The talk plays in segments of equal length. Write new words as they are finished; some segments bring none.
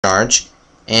charge,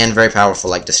 and very powerful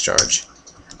like discharge.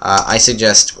 I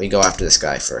suggest we go after this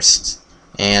guy first,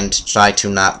 and try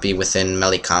to not be within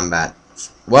melee combat.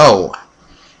 Whoa!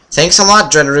 Thanks a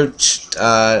lot, Dreadroot,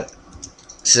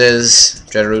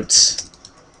 Dreadroots,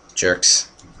 jerks.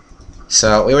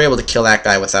 So, we were able to kill that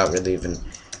guy without really even...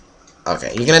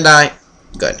 Okay, you're gonna die?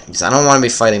 Good, because I don't want to be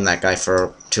fighting that guy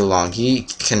for too long. He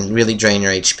can really drain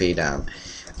your HP down.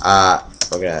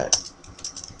 We're gonna...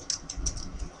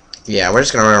 Yeah, we're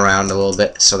just gonna run around a little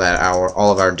bit so that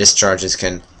all of our discharges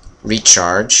can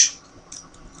recharge.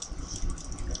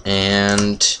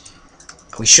 And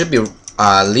we should be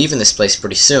leaving this place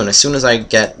pretty soon. As soon as I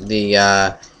get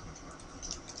the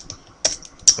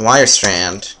wire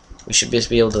strand, we should just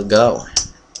be able to go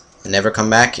and never come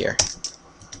back here.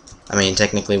 I mean,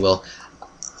 technically we'll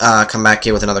come back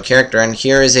here with another character, and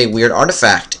here is a weird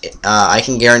artifact. I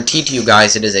can guarantee to you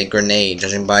guys it is a grenade,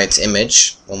 judging by its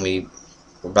image when we're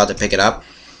about to pick it up.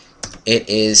 It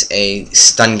is a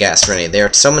stun gas grenade. There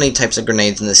are so many types of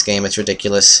grenades in this game, it's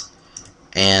ridiculous,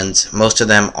 and most of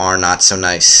them are not so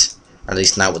nice, or at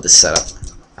least not with this setup.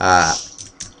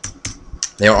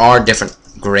 There are different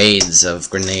grades of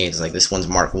grenades, like this one's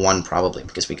Mark 1 probably,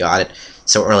 because we got it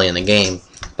so early in the game,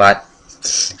 but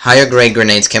higher grade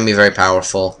grenades can be very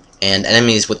powerful, and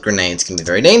enemies with grenades can be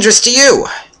very dangerous to you,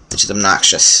 which is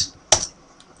obnoxious.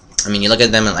 I mean, you look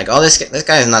at them and like, oh, this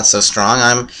guy is not so strong.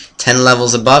 I'm 10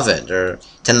 levels above it, or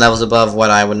 10 levels above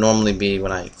what I would normally be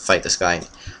when I fight this guy.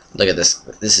 Look at this.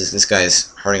 This guy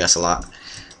is hurting us a lot.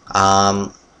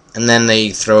 And then they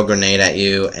throw a grenade at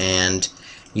you, and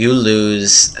you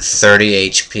lose 30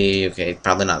 HP. Okay,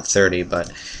 probably not 30,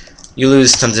 but you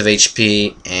lose tons of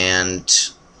HP,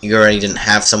 and you already didn't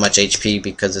have so much HP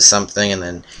because of something, and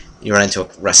then you run into a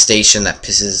rustation that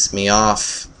pisses me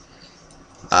off.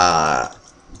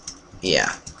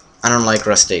 Yeah, I don't like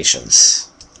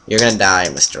rustations. You're gonna die,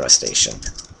 Mr. Rustation.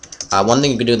 One thing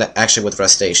you can do that actually with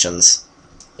rustations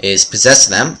is possess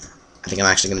them. I think I'm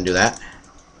actually gonna do that.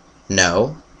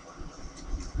 No.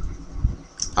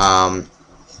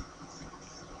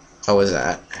 What was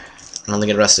that? I don't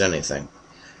think it rusted anything.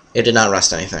 It did not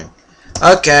rust anything.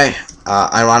 Okay.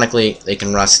 Ironically, they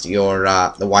can rust your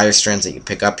the wire strands that you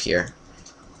pick up here.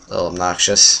 A little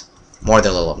obnoxious. More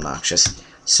than a little obnoxious.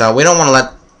 So we don't want to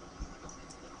let...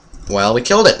 Well, we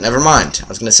killed it. Never mind. I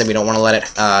was going to say we don't want to let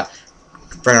it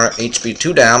bring our HP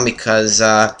too down, because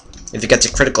if it gets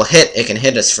a critical hit, it can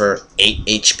hit us for 8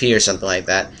 HP or something like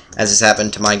that, as has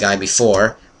happened to my guy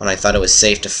before, when I thought it was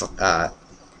safe to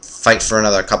fight for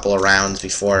another couple of rounds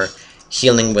before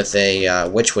healing with a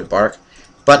witchwood bark.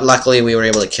 But luckily we were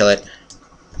able to kill it.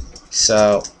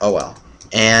 So, oh well.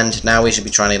 And now we should be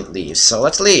trying to leave. So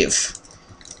let's leave.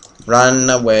 Run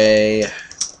away.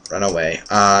 Run away.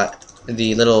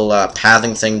 The little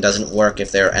pathing thing doesn't work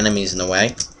if there are enemies in the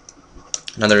way.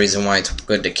 Another reason why it's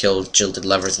good to kill jilted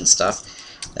lovers and stuff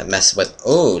that mess with...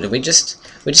 Oh, did we just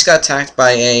got attacked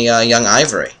by a young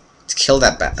ivory. Let's kill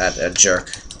that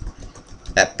jerk.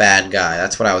 That bad guy.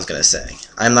 That's what I was gonna say.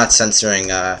 I'm not censoring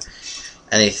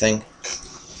anything.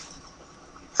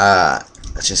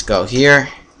 Let's just go here.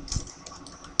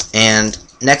 And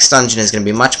next dungeon is going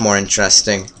to be much more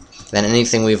interesting than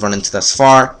anything we've run into thus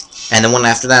far. And the one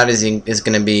after that is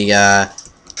going to be,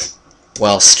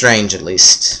 well, strange at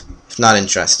least. If not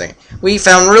interesting. We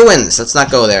found ruins! Let's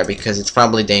not go there because it's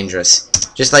probably dangerous.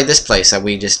 Just like this place that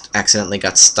we just accidentally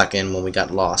got stuck in when we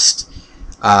got lost.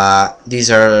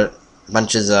 These are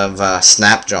bunches of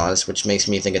snapjaws, which makes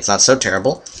me think it's not so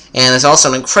terrible. And there's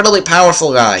also an incredibly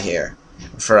powerful guy here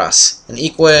for us. An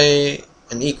Equimax,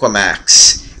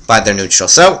 but they're neutral.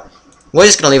 So, we're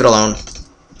just going to leave it alone.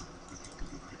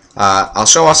 I'll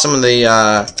show off some of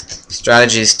the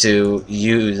strategies to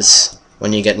use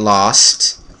when you get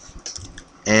lost.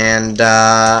 And,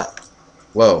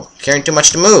 whoa, carrying too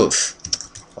much to move.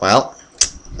 Well,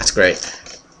 that's great.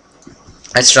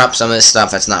 Let's drop some of this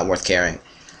stuff that's not worth carrying.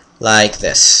 Like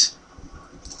this.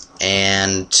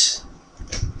 And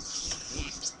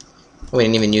we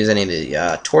didn't even use any of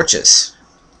the torches.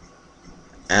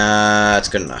 That's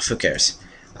good enough. Who cares?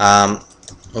 Oh,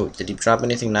 did he drop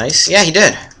anything nice? Yeah, he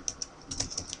did.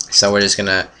 So we're just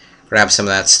gonna grab some of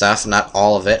that stuff, not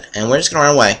all of it, and we're just gonna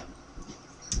run away.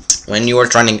 When you are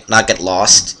trying to not get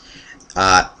lost,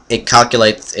 it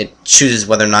calculates, it chooses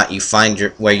whether or not you find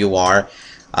where you are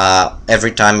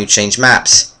every time you change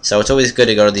maps. So it's always good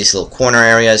to go to these little corner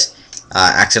areas,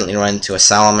 accidentally run into a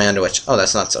salamander, which, oh,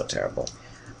 that's not so terrible.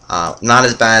 Not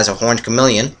as bad as a horned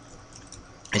chameleon,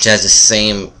 which has the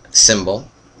same symbol.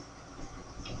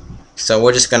 So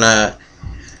we're just gonna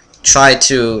try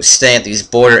to stay at these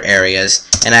border areas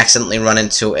and accidentally run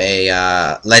into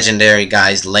a legendary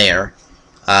guy's lair.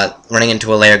 Running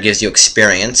into a lair gives you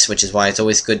experience, which is why it's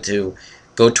always good to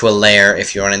go to a lair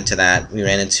if you run into that. We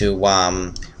ran into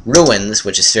ruins,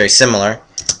 which is very similar,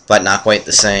 but not quite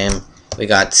the same. We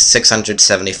got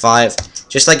 675.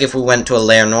 Just like if we went to a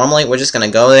lair normally, we're just going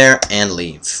to go there and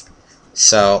leave.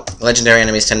 So, legendary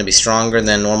enemies tend to be stronger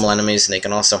than normal enemies, and they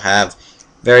can also have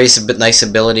very nice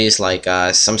abilities, like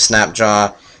some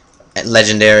Snapjaw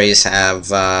legendaries have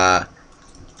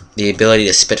the ability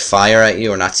to spit fire at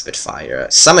you, or not spit fire,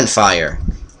 summon fire.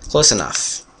 Close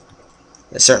enough.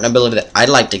 A certain ability that I'd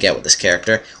like to get with this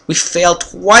character. We failed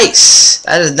twice!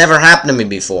 That has never happened to me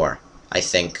before, I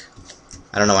think.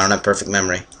 I don't know, I don't have perfect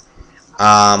memory.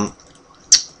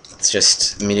 Let's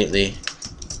just immediately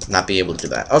not be able to do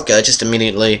that. Okay, let's just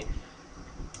immediately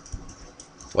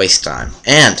waste time.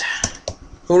 And,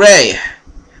 hooray!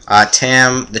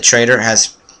 Tam, the trader,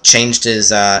 has changed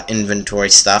his inventory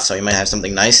stuff, so he might have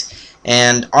something nice.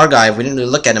 And our guy, we didn't really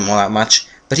look at him all that much,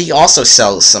 but he also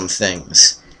sells some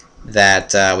things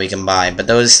that we can buy. But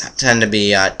those tend to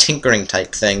be tinkering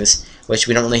type things, which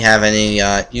we don't really have any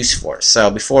use for.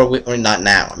 So or not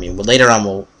now. I mean, later on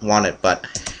we'll want it, but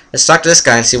let's talk to this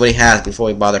guy and see what he has before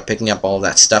we bother picking up all of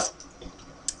that stuff.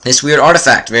 This weird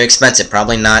artifact, very expensive.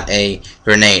 Probably not a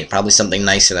grenade. Probably something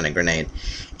nicer than a grenade.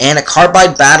 And a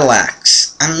carbide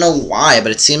battleaxe. I don't know why,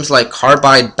 but it seems like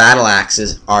carbide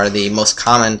battleaxes are the most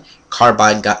common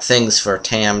carbide things for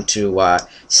Tam to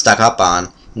stock up on.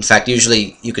 In fact,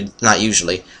 usually, a good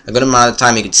amount of the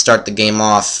time you could start the game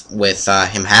off with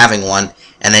him having one,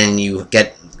 and then you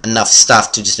get enough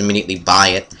stuff to just immediately buy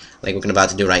it, like we're about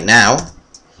to do right now.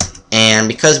 And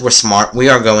because we're smart, we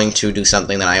are going to do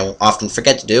something that I often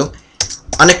forget to do.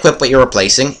 Unequip what you're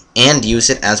replacing, and use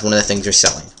it as one of the things you're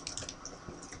selling.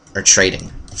 Or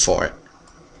trading for it.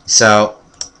 So,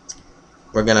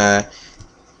 we're gonna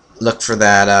look for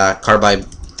that carbide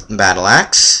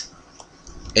battleaxe.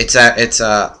 It's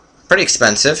pretty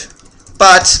expensive,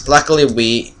 but luckily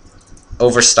we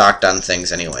overstocked on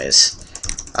things anyways.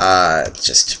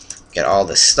 Just get all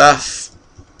this stuff.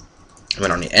 We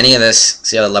don't need any of this.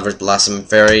 See how the Lover's Blossom,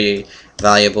 very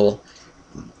valuable.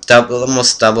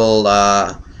 Almost double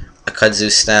a kudzu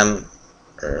stem,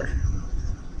 or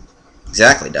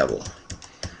exactly double.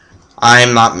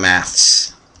 I'm not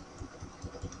maths.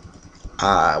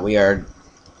 I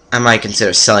might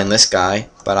consider selling this guy,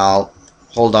 but I'll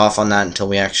hold off on that until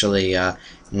we actually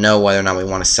know whether or not we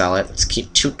want to sell it. Let's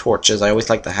keep 2 torches. I always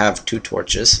like to have 2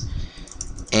 torches.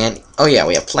 And, oh yeah,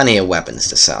 we have plenty of weapons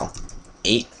to sell.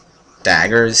 8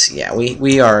 daggers. Yeah,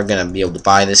 we are going to be able to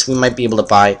buy this. We might be able to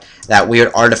buy that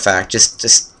weird artifact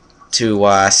just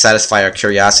to satisfy our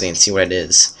curiosity and see what it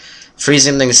is.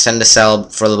 Freezing things tend to sell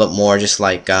for a little bit more, just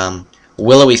like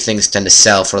willowy things tend to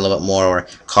sell for a little bit more or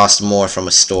cost more from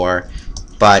a store.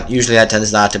 But usually that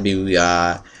tends not to be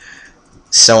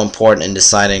so important in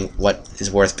deciding what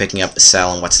is worth picking up to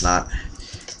sell and what's not.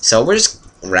 So we're just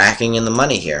racking in the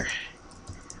money here.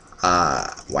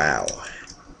 Wow.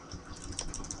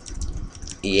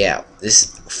 Yeah,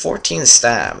 this 14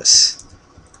 stabs.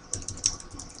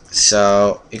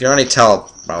 So you can already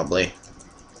tell probably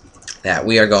that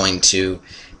we are going to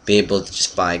be able to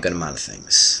just buy a good amount of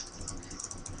things.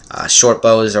 Short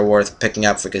bows are worth picking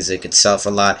up because they could sell for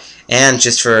a lot. And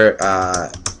just for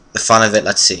the fun of it,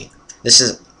 let's see. This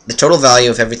is the total value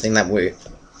of everything that we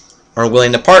are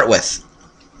willing to part with.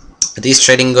 But these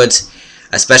trading goods,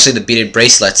 especially the beaded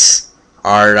bracelets,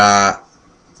 are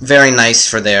very nice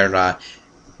for their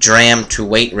dram to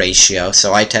weight ratio.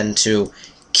 So I tend to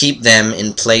keep them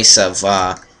in place of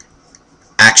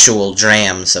actual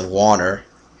drams of water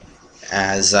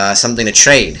as something to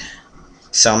trade.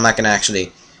 So I'm not going to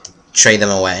actually trade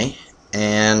them away.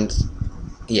 And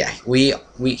yeah, we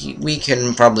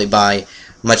can probably buy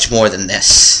much more than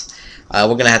this. We're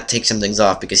going to have to take some things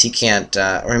off because he can't,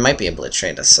 or he might be able to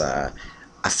trade us a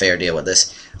fair deal with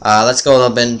this. Let's go a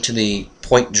little bit into the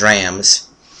point drams.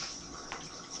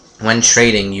 When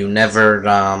trading, you can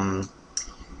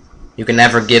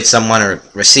never give someone or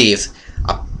receive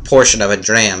a portion of a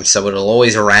dram, so it'll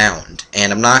always round,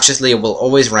 and obnoxiously it will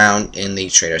always round in the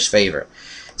trader's favor.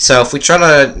 So if we try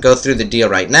to go through the deal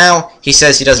right now, he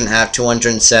says he doesn't have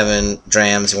 207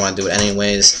 drams. You want to do it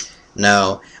anyways?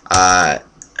 No.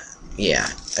 Yeah.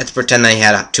 Let's pretend that he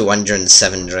had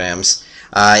 207 drams.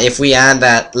 If we add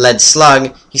that lead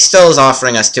slug, he still is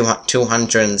offering us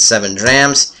 207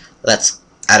 drams. Let's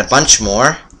add a bunch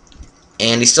more,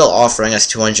 and he's still offering us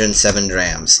 207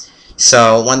 drams.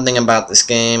 So one thing about this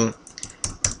game,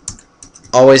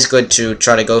 always good to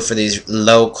try to go for these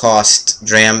low-cost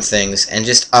dram things and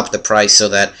just up the price so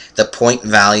that the point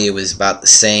value is about the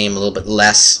same, a little bit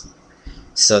less,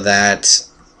 so that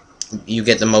you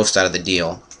get the most out of the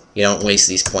deal. You don't waste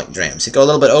these point drams. You go a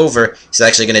little bit over, it's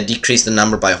actually going to decrease the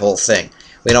number by a whole thing.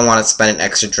 We don't want to spend an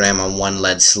extra dram on one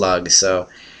lead slug, so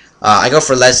I go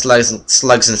for lead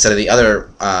slugs instead of the other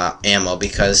ammo,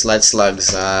 because lead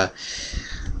slugs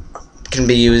can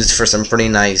be used for some pretty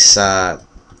nice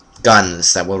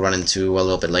guns that we'll run into a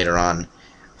little bit later on,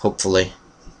 hopefully.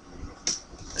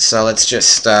 So let's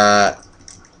just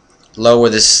lower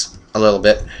this a little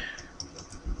bit.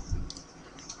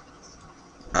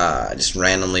 Just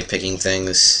randomly picking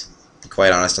things. To be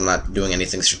quite honest, I'm not doing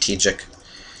anything strategic.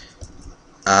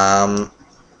 Hold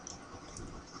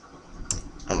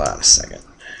on a second.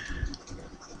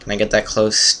 Can I get that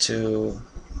close to...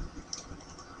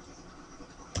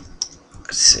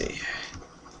 Let's see.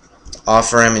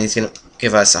 Offer him, and he's going to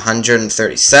give us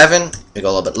 137. We go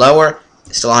a little bit lower.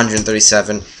 It's still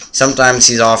 137. Sometimes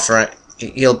he's offering...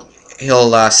 He'll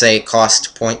say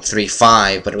cost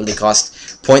 0.35, but it really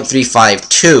costs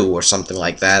 0.352 or something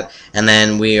like that, and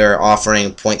then we are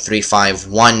offering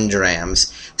 0.351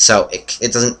 drams, so it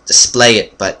doesn't display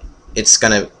it, but it's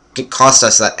gonna cost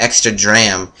us that extra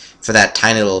dram for that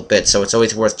tiny little bit, so it's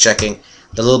always worth checking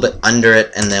the little bit under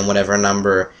it, and then whatever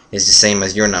number is the same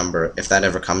as your number, if that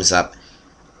ever comes up.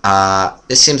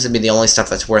 This seems to be the only stuff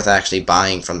that's worth actually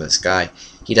buying from this guy.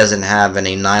 He doesn't have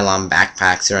any nylon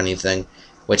backpacks or anything,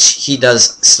 which he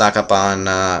does stock up on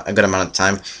a good amount of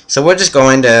time. So we're just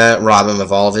going to rob him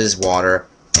of all of his water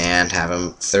and have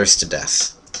him thirst to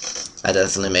death. That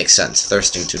definitely makes sense,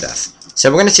 thirsting to death. So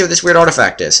we're going to see what this weird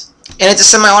artifact is. And it's a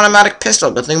semi-automatic pistol.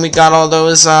 Good thing we got all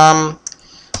those, the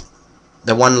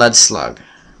one lead slug.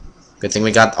 Good thing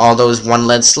we got all those one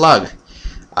lead slug.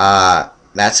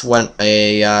 That's what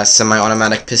a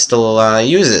semi-automatic pistol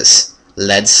uses.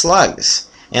 Lead slugs.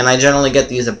 And I generally get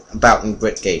these about in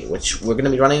Gritgate, which we're going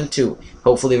to be running into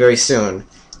hopefully very soon.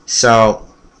 So,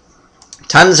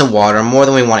 tons of water, more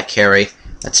than we want to carry.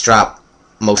 Let's drop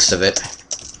most of it.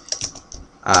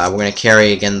 We're going to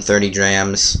carry, again, 30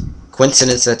 drams.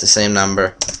 Coincidence, that's the same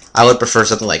number. I would prefer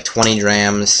something like 20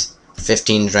 drams,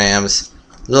 15 drams.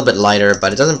 A little bit lighter,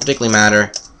 but it doesn't particularly matter.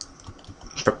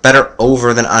 Better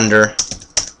over than under.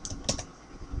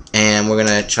 And we're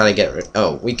going to try to get rid...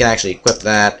 Oh, we can actually equip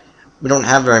that. We don't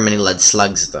have very many lead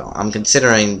slugs, though. I'm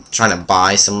considering trying to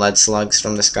buy some lead slugs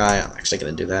from this guy. I'm actually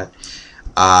going to do that.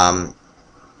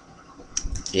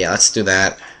 Yeah, let's do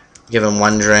that. Give him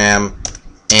 1 dram.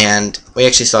 And we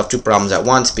actually solve 2 problems at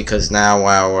once, because now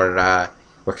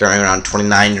we're carrying around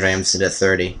 29 drams instead of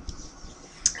 30.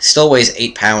 Still weighs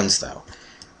 8 pounds, though.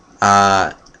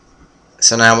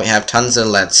 So now we have tons of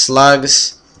lead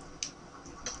slugs.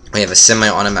 We have a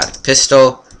semi-automatic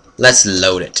pistol. Let's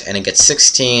load it, and it gets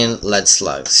 16 lead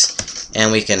slugs,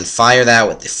 and we can fire that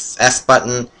with the F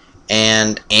button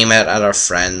and aim it at our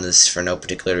friends for no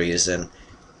particular reason.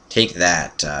 Take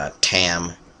that,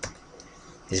 Tam,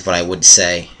 is what I would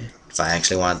say if I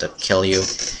actually wanted to kill you.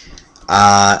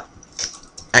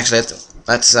 Actually,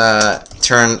 let's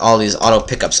turn all these auto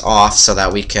pickups off so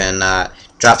that we can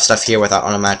drop stuff here without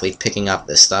automatically picking up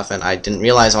this stuff, and I didn't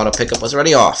realize auto pickup was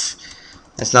already off.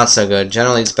 That's not so good.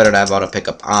 Generally, it's better to have auto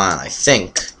pickup on, I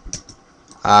think.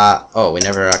 Oh, we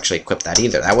never actually equipped that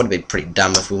either. That would have been pretty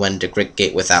dumb if we went into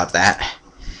Gritgate without that.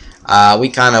 We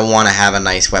kind of want to have a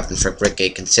nice weapon for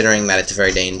Gritgate, considering that it's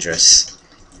very dangerous.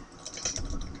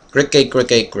 Gritgate,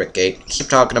 Gritgate, Gritgate. Keep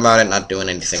talking about it, not doing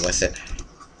anything with it.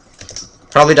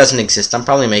 Probably doesn't exist. I'm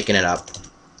probably making it up.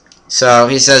 So,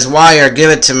 he says, wire,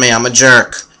 give it to me. I'm a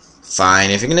jerk.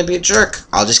 Fine, if you're going to be a jerk,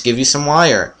 I'll just give you some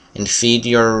wire and feed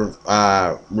your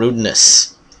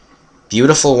rudeness.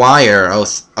 Beautiful wire.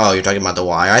 Oh, you're talking about the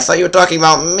wire. I thought you were talking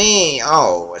about me.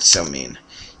 Oh, it's so mean.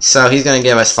 So he's going to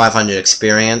give us 500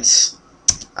 experience.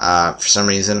 For some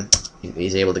reason,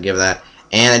 he's able to give that.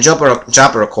 And a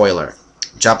jumper recoiler.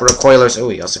 Jumper recoilers. Oh,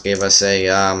 he also gave us a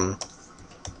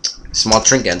small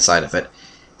trinket inside of it.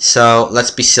 So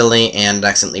let's be silly and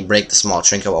accidentally break the small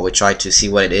trinket while we try to see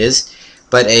what it is.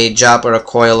 But a jumper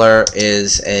recoiler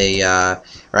is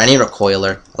or any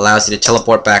recoiler allows you to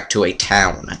teleport back to a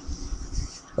town.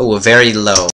 Oh, very low.